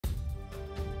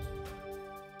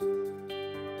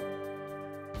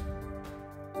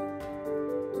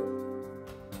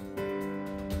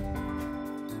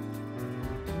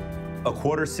A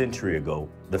quarter century ago,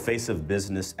 the face of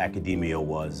business academia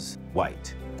was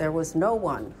white. There was no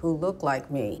one who looked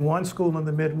like me. One school in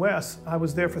the Midwest, I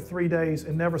was there for 3 days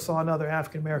and never saw another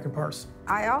African-American person.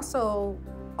 I also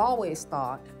always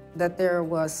thought that there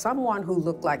was someone who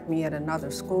looked like me at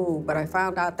another school, but I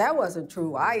found out that wasn't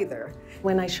true either.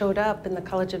 When I showed up in the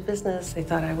College of Business, they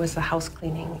thought I was a house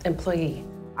cleaning employee.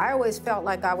 I always felt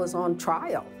like I was on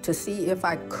trial to see if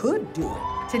I could do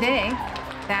it. Today,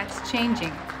 that's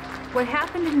changing. What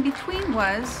happened in between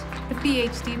was the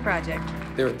PhD project.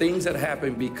 There are things that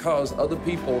happen because other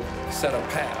people set a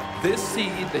path. This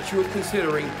seed that you're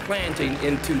considering planting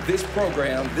into this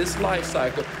program, this life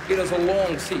cycle, it is a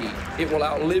long seed. It will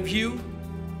outlive you,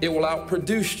 it will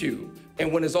outproduce you,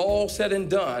 and when it's all said and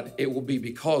done, it will be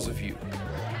because of you,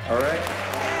 all right?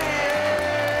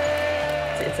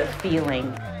 It's a feeling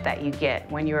that you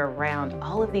get when you're around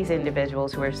all of these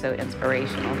individuals who are so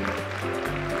inspirational.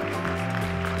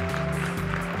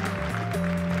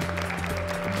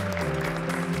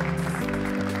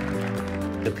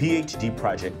 The PhD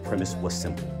project premise was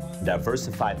simple.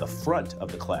 Diversify the front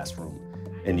of the classroom,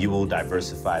 and you will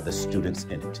diversify the students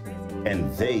in it.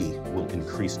 And they will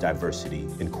increase diversity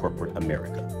in corporate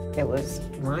America. It was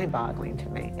mind-boggling to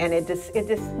me, and it just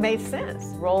made sense.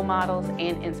 Role models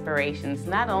and inspirations,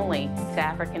 not only to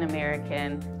African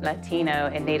American,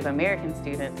 Latino, and Native American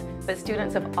students, but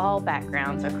students of all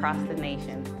backgrounds across the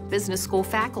nation. Business school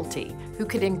faculty who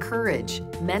could encourage,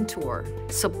 mentor,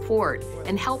 support,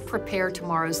 and help prepare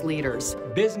tomorrow's leaders.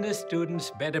 Business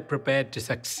students better prepared to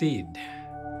succeed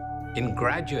in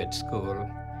graduate school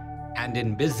and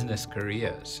in business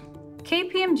careers.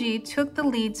 KPMG took the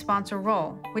lead sponsor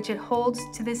role, which it holds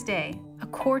to this day, a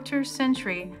quarter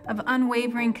century of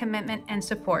unwavering commitment and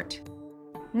support.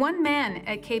 One man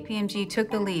at KPMG took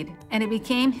the lead, and it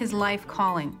became his life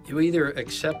calling. You either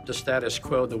accept the status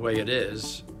quo the way it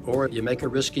is, or you make a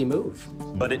risky move.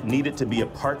 But it needed to be a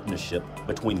partnership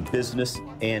between business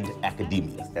and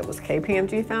academia. There was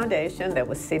KPMG Foundation, there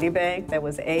was Citibank, there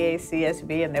was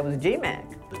AACSB, and there was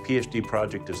GMAC. The PhD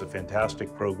project is a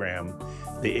fantastic program.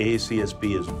 The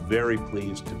AACSB is very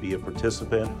pleased to be a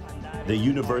participant. The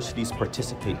universities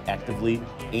participate actively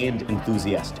and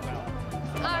enthusiastically.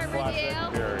 Hi,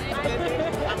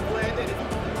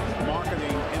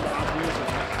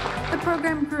 The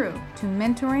program grew to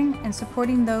mentoring and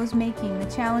supporting those making the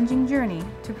challenging journey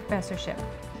to professorship.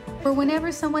 For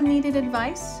whenever someone needed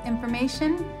advice,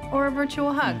 information, or a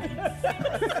virtual hug.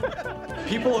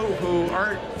 People who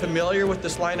aren't familiar with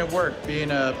this line of work,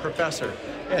 being a professor,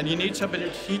 and you need somebody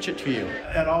to teach it to you.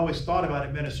 I'd always thought about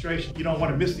administration. You don't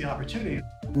want to miss the opportunity.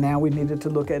 Now we needed to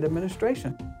look at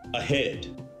administration. Ahead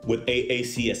with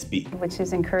AACSB, which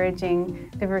is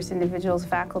encouraging diverse individuals,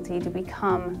 faculty to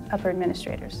become upper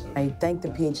administrators. I thank the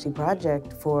PhD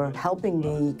project for helping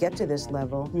me get to this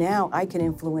level. Now I can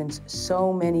influence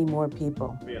so many more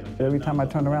people. Every time I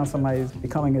turn around, somebody's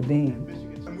becoming a dean.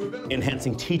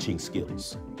 Enhancing teaching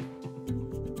skills.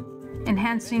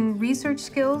 Enhancing research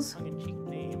skills.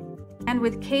 And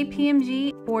with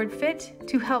KPMG Board Fit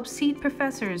to help seat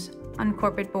professors on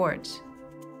corporate boards.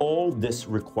 All this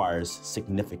requires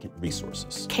significant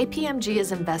resources. KPMG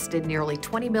has invested nearly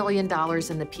 $20 million in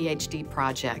the PhD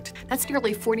project. That's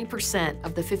nearly 40%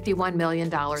 of the $51 million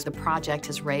the project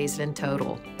has raised in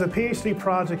total. The PhD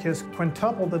project has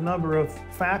quintupled the number of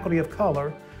faculty of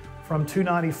color from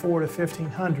 294 to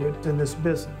 1,500 in this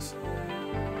business.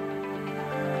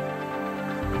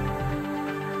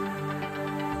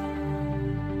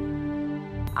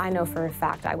 I know for a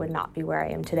fact I would not be where I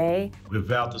am today.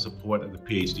 Without the support of the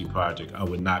PhD project, I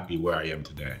would not be where I am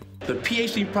today. The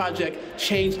PhD project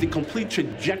changed the complete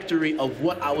trajectory of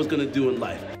what I was going to do in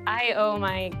life. I owe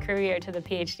my career to the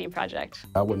PhD project.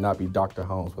 I would not be Dr.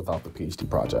 Holmes without the PhD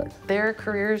project. Their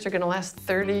careers are going to last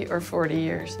 30 or 40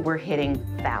 years. We're hitting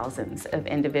thousands of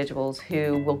individuals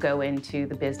who will go into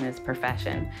the business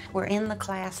profession. We're in the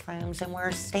classrooms and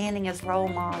we're standing as role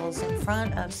models in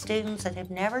front of students that have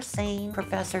never seen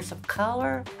professors of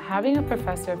color. Having a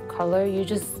professor of color, you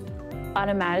just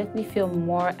automatically feel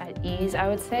more at ease, I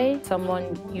would say.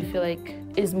 Someone you feel like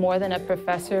is more than a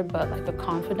professor, but like a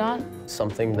confidant.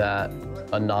 Something that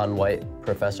a non-white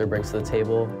professor brings to the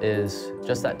table is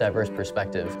just that diverse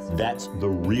perspective. That's the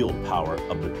real power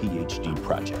of the PhD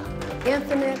project.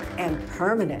 Infinite and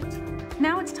permanent.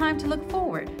 Now it's time to look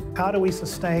forward. How do we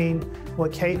sustain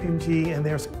what KPMG and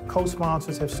their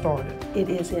co-sponsors have started? It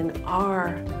is in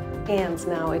our hands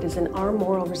now. It is in our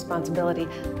moral responsibility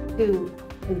to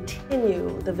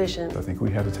continue the vision. I think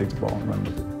we had to take the ball and run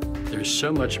with it. There's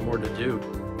so much more to do.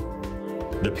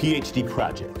 The PhD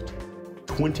project,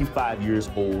 25 years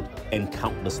old and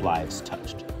countless lives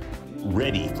touched.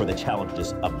 ready for the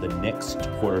challenges of the next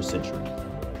quarter century.